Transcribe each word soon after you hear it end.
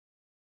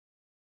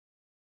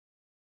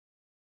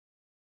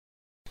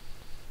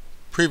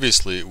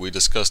Previously, we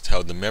discussed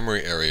how the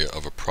memory area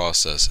of a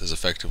process is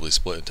effectively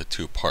split into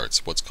two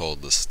parts, what's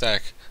called the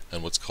stack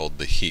and what's called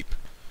the heap.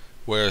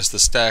 Whereas the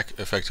stack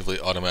effectively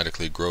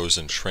automatically grows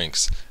and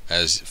shrinks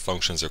as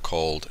functions are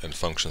called and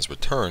functions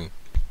return,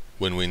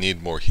 when we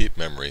need more heap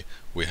memory,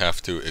 we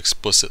have to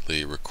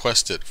explicitly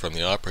request it from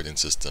the operating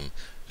system,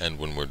 and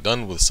when we're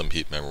done with some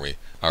heap memory,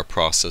 our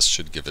process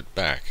should give it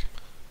back.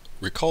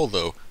 Recall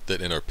though that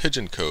in our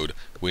Pigeon code,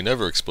 we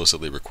never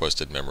explicitly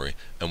requested memory,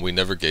 and we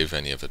never gave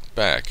any of it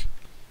back.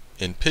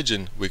 In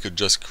Pigeon, we could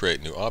just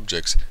create new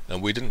objects,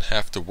 and we didn't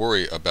have to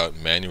worry about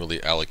manually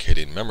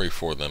allocating memory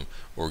for them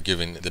or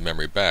giving the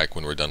memory back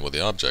when we're done with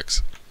the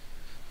objects.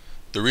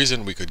 The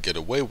reason we could get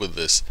away with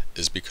this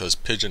is because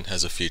Pigeon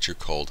has a feature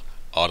called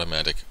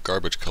automatic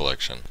garbage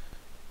collection.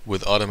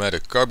 With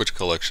automatic garbage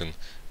collection,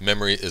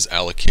 memory is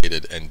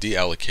allocated and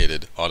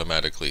deallocated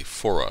automatically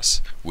for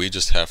us. We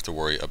just have to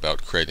worry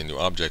about creating new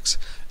objects,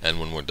 and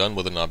when we're done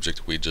with an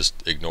object, we just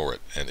ignore it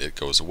and it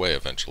goes away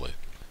eventually.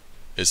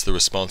 It's the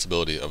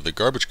responsibility of the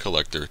garbage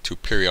collector to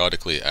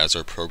periodically, as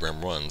our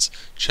program runs,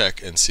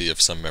 check and see if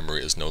some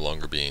memory is no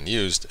longer being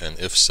used, and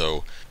if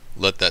so,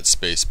 let that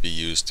space be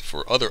used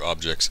for other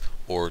objects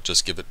or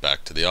just give it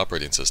back to the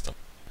operating system.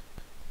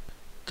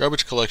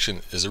 Garbage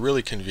collection is a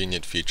really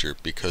convenient feature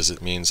because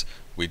it means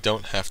we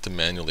don't have to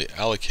manually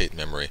allocate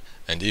memory,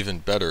 and even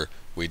better,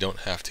 we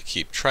don't have to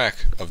keep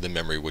track of the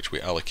memory which we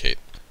allocate.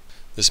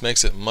 This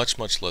makes it much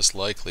less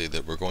likely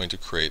that we're going to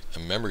create a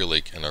memory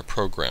leak in our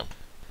program.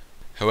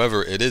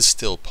 However, it is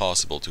still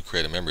possible to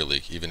create a memory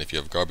leak even if you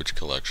have garbage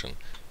collection,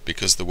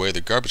 because the way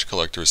the garbage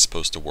collector is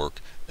supposed to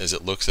work is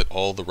it looks at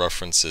all the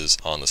references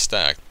on the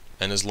stack,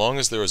 and as long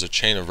as there is a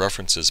chain of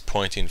references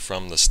pointing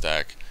from the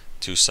stack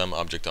to some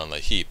object on the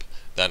heap,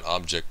 that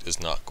object is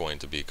not going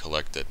to be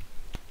collected.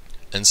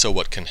 And so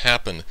what can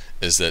happen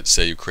is that,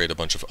 say you create a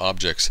bunch of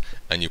objects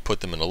and you put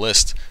them in a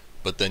list,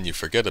 but then you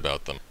forget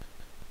about them.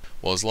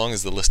 Well, as long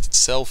as the list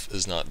itself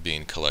is not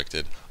being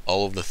collected,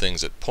 all of the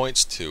things it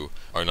points to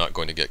are not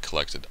going to get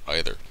collected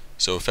either.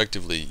 So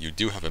effectively, you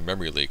do have a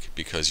memory leak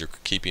because you're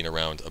keeping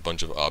around a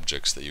bunch of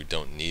objects that you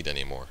don't need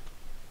anymore.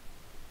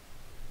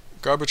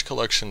 Garbage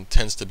collection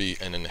tends to be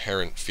an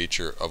inherent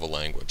feature of a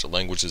language. A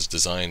language is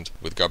designed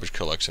with garbage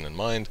collection in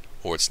mind,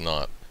 or it's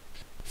not.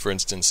 For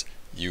instance,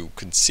 you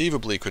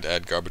conceivably could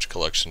add garbage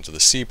collection to the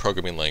C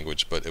programming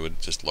language, but it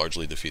would just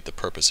largely defeat the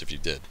purpose if you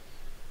did.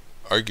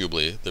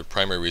 Arguably, the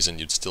primary reason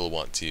you'd still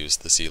want to use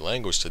the C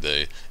language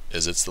today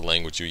is it's the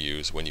language you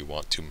use when you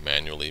want to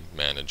manually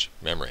manage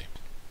memory.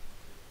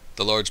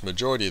 The large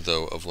majority,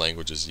 though, of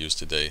languages used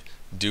today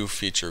do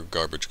feature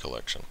garbage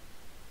collection.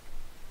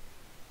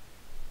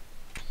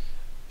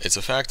 It's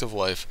a fact of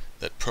life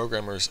that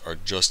programmers are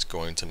just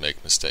going to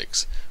make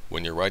mistakes.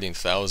 When you're writing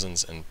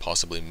thousands and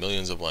possibly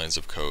millions of lines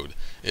of code,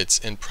 it's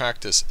in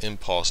practice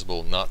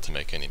impossible not to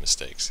make any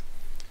mistakes.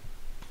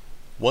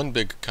 One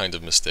big kind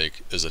of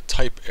mistake is a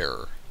type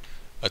error.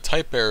 A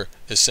type error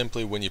is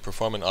simply when you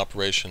perform an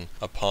operation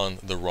upon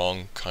the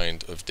wrong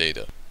kind of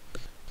data.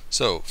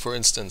 So, for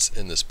instance,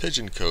 in this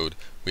Pigeon code,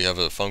 we have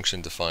a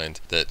function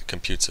defined that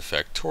computes a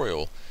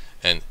factorial,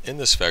 and in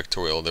this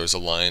factorial there's a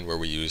line where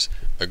we use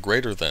a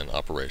greater than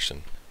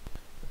operation.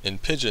 In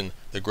Pigeon,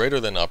 the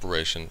greater than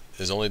operation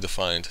is only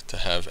defined to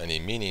have any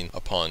meaning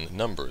upon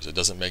numbers. It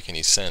doesn't make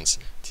any sense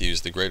to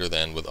use the greater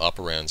than with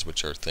operands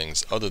which are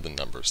things other than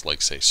numbers,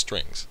 like say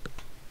strings.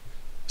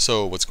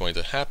 So what's going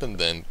to happen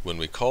then when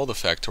we call the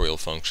factorial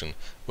function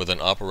with an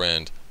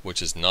operand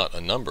which is not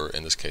a number,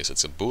 in this case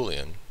it's a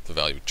boolean, the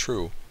value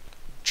true,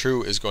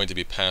 true is going to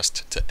be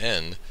passed to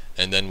n,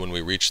 and then when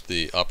we reach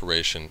the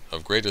operation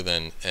of greater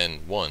than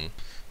n1,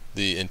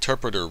 the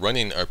interpreter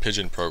running our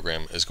Pigeon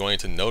program is going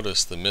to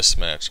notice the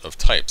mismatch of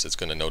types. It's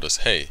going to notice,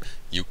 hey,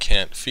 you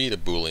can't feed a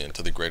boolean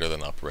to the greater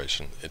than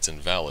operation. It's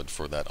invalid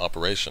for that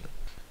operation.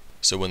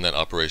 So when that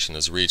operation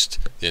is reached,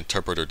 the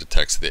interpreter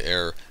detects the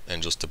error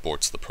and just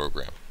aborts the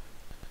program.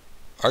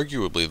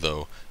 Arguably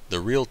though, the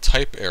real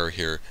type error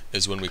here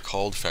is when we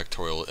called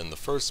factorial in the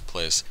first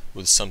place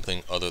with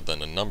something other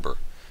than a number.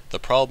 The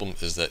problem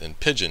is that in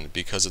Pigeon,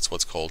 because it's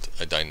what's called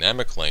a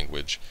dynamic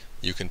language,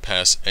 you can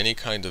pass any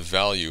kind of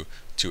value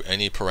to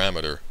any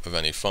parameter of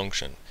any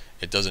function.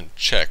 It doesn't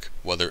check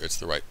whether it's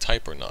the right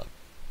type or not.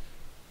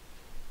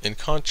 In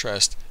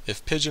contrast,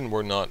 if Pigeon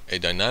were not a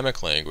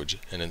dynamic language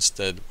and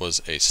instead was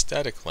a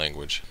static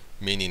language,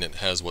 meaning it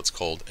has what's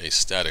called a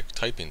static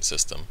typing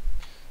system,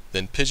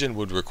 then Pigeon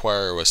would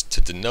require us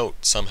to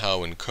denote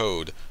somehow in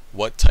code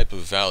what type of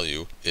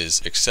value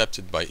is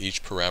accepted by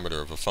each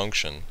parameter of a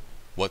function,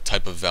 what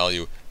type of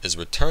value is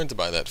returned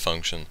by that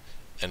function,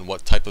 and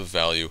what type of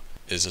value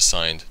is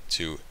assigned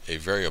to a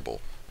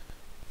variable.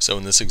 So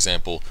in this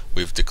example,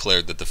 we've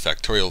declared that the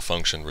factorial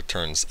function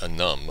returns a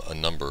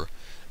number,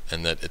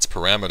 and that its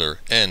parameter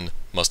n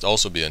must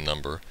also be a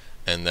number,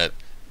 and that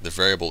the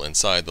variable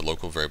inside, the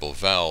local variable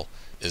val,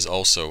 is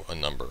also a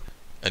number.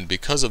 And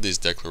because of these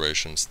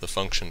declarations, the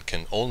function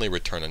can only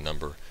return a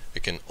number,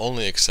 it can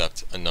only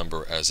accept a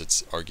number as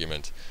its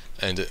argument,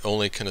 and it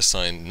only can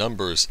assign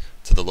numbers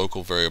to the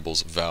local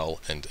variables val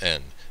and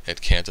n.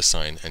 It can't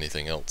assign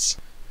anything else.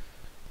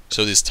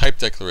 So these type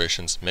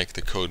declarations make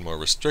the code more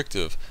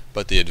restrictive,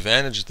 but the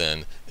advantage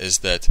then is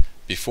that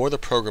before the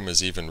program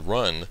is even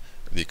run,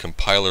 the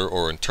compiler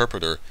or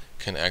interpreter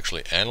can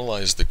actually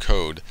analyze the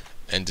code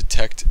and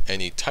detect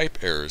any type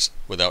errors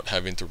without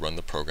having to run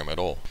the program at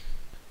all.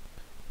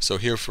 So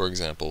here, for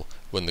example,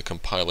 when the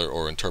compiler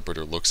or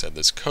interpreter looks at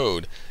this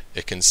code,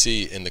 it can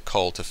see in the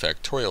call to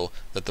factorial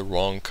that the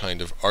wrong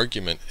kind of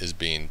argument is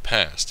being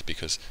passed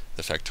because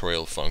the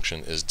factorial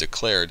function is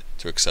declared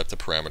to accept a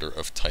parameter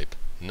of type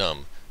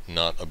num,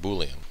 not a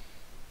boolean.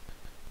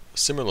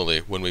 Similarly,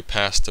 when we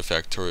pass to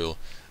factorial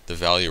the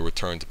value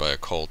returned by a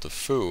call to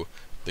foo,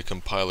 the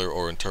compiler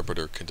or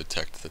interpreter can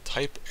detect the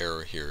type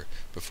error here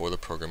before the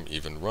program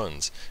even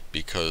runs,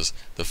 because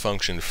the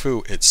function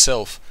foo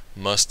itself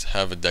must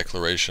have a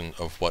declaration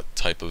of what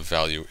type of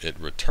value it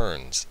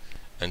returns.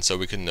 And so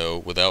we can know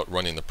without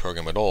running the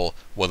program at all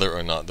whether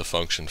or not the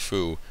function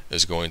foo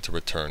is going to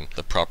return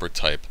the proper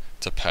type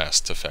to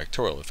pass to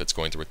factorial, if it's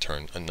going to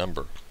return a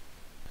number.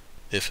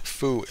 If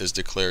foo is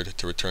declared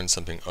to return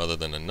something other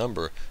than a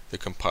number, the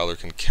compiler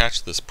can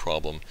catch this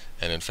problem,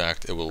 and in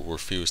fact it will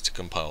refuse to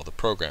compile the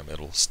program. It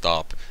will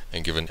stop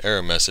and give an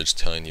error message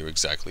telling you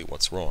exactly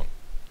what's wrong.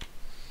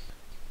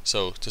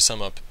 So, to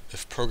sum up,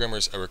 if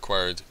programmers are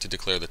required to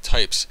declare the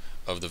types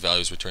of the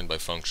values returned by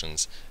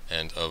functions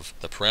and of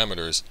the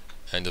parameters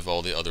and of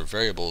all the other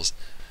variables,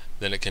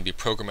 then it can be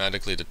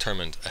programmatically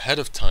determined ahead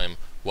of time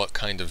what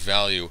kind of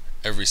value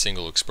every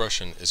single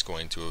expression is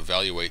going to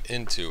evaluate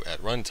into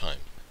at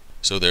runtime.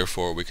 So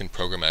therefore we can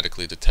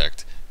programmatically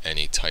detect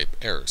any type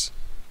errors.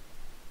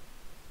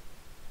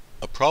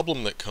 A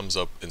problem that comes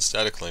up in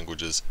static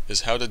languages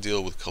is how to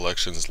deal with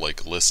collections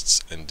like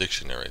lists and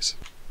dictionaries.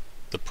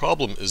 The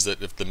problem is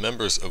that if the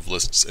members of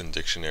lists and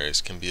dictionaries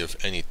can be of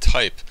any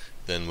type,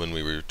 then when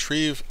we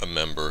retrieve a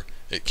member,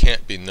 it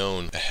can't be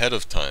known ahead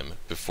of time,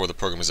 before the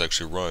program is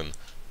actually run,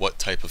 what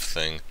type of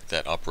thing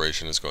that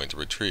operation is going to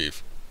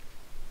retrieve.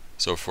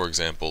 So for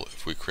example,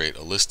 if we create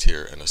a list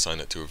here and assign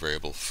it to a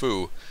variable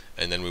foo,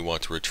 and then we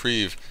want to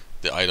retrieve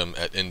the item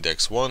at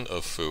index 1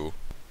 of foo,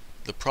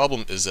 the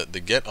problem is that the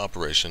get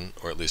operation,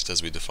 or at least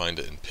as we defined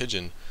it in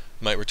Pigeon,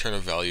 might return a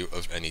value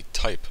of any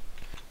type.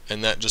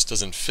 And that just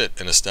doesn't fit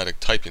in a static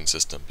typing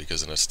system,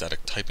 because in a static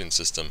typing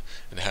system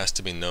it has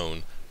to be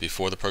known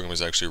before the program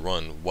is actually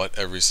run what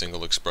every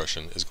single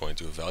expression is going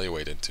to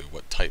evaluate into,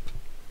 what type.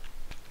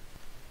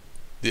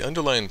 The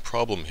underlying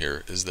problem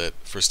here is that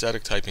for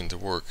static typing to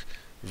work,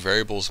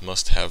 variables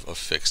must have a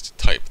fixed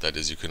type. That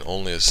is, you can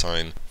only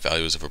assign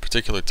values of a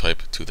particular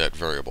type to that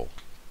variable.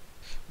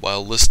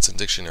 While lists and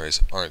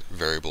dictionaries aren't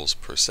variables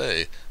per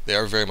se, they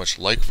are very much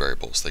like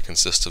variables. They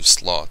consist of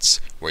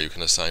slots where you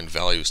can assign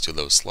values to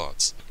those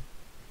slots.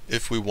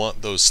 If we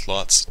want those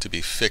slots to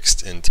be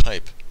fixed in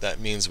type, that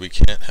means we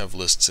can't have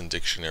lists and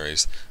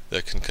dictionaries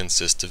that can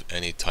consist of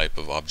any type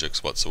of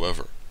objects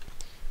whatsoever.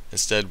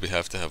 Instead, we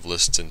have to have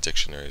lists and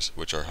dictionaries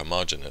which are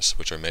homogeneous,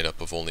 which are made up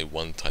of only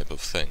one type of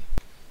thing.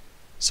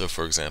 So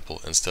for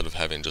example, instead of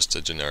having just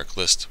a generic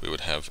list, we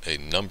would have a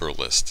number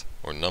list,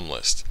 or num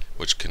list,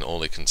 which can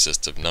only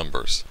consist of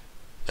numbers.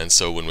 And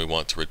so when we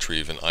want to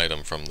retrieve an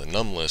item from the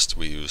num list,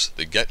 we use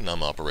the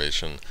getNum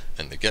operation,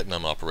 and the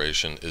getNum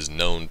operation is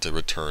known to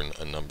return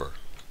a number.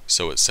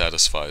 So it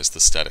satisfies the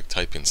static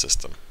typing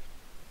system.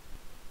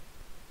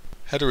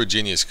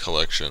 Heterogeneous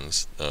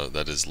collections,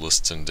 that is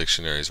lists and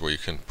dictionaries where you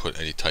can put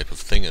any type of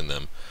thing in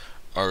them,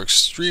 are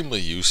extremely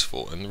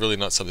useful and really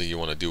not something you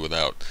want to do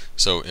without.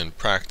 So in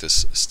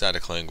practice,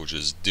 static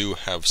languages do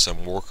have some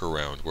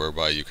workaround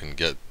whereby you can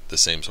get the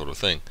same sort of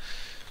thing.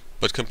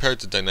 But compared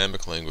to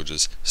dynamic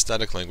languages,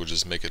 static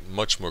languages make it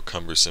much more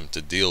cumbersome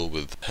to deal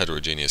with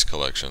heterogeneous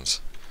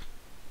collections.